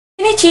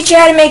I'm going to teach you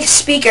how to make a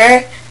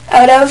speaker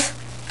out of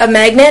a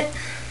magnet,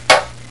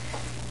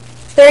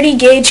 30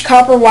 gauge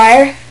copper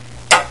wire,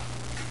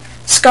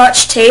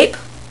 Scotch tape,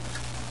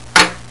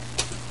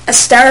 a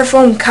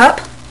styrofoam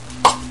cup,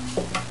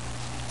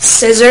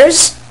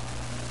 scissors,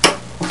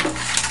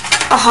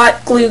 a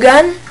hot glue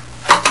gun,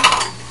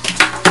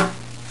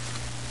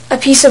 a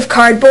piece of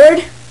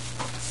cardboard,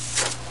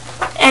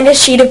 and a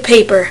sheet of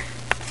paper.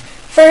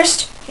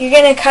 First, you're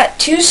going to cut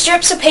 2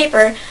 strips of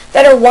paper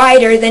that are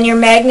wider than your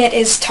magnet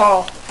is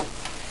tall.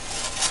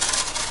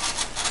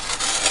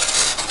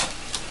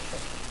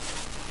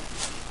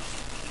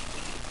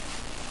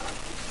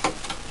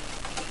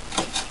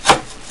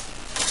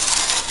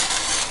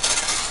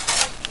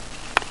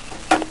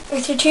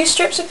 With your 2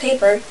 strips of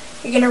paper,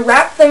 you're going to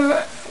wrap them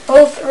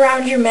both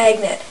around your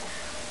magnet,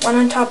 one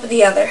on top of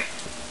the other.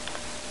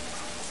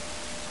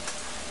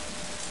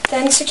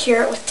 Then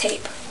secure it with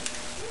tape.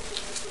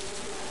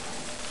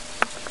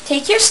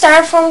 Take your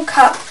styrofoam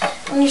cup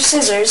and your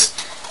scissors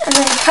and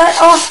then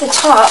cut off the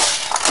top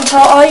until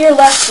all you're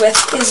left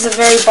with is the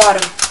very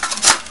bottom.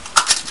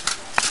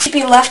 You'll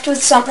be left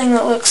with something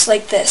that looks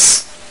like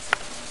this.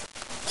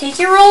 Take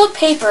your roll of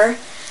paper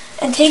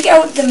and take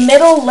out the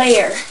middle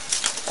layer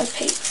of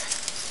paper.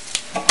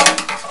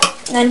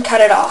 And then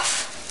cut it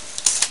off.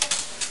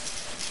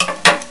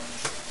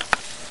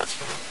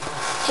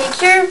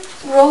 Take your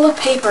roll of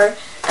paper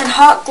and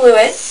hot glue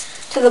it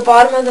to the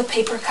bottom of the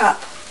paper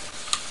cup.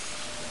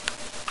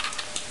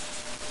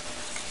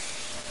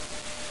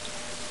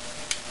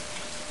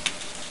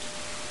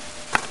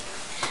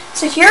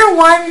 Secure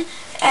one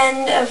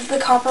end of the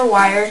copper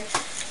wire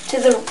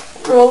to the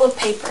roll of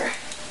paper.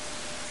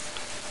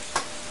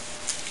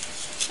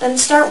 Then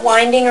start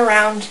winding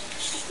around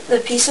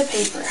the piece of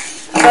paper,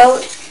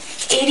 about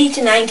 80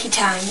 to 90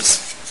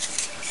 times.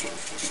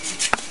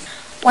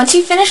 Once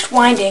you've finished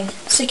winding,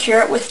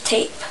 secure it with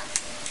tape.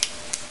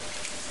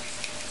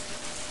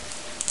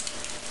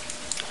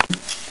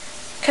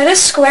 Cut a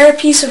square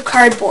piece of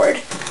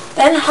cardboard,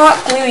 then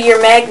hot glue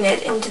your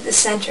magnet into the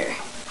center.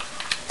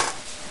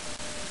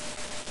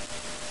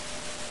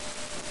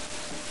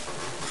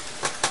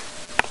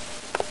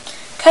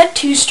 Cut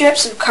 2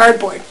 strips of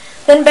cardboard,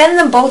 then bend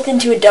them both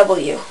into a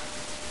W.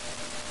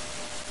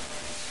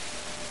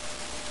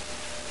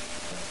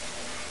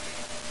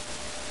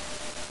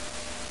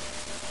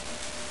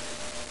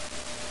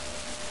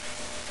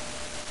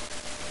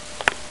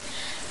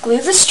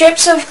 Glue the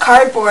strips of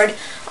cardboard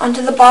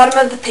onto the bottom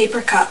of the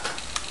paper cup.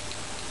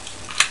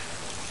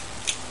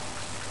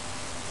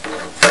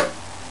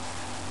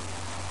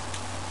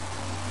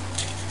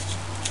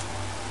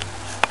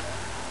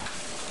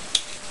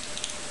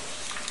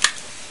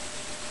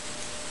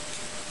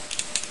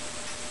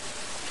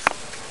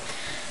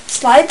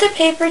 Slide the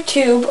paper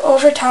tube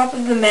over top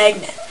of the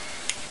magnet.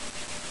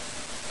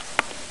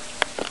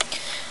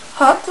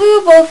 Hot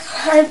glue both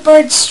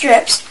cardboard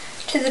strips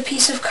to the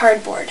piece of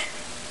cardboard.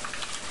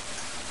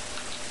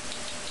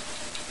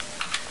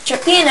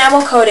 Strip the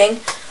enamel coating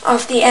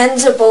off the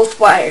ends of both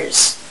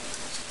wires.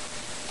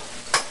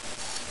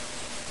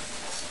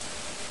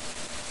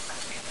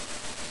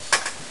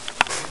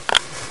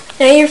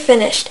 Now you're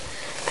finished.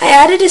 I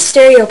added a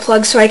stereo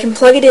plug so I can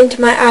plug it into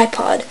my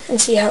iPod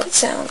and see how it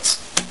sounds.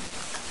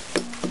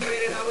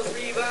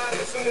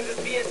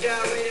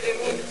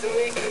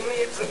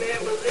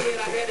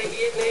 I had to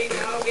get laid,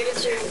 I'll get it,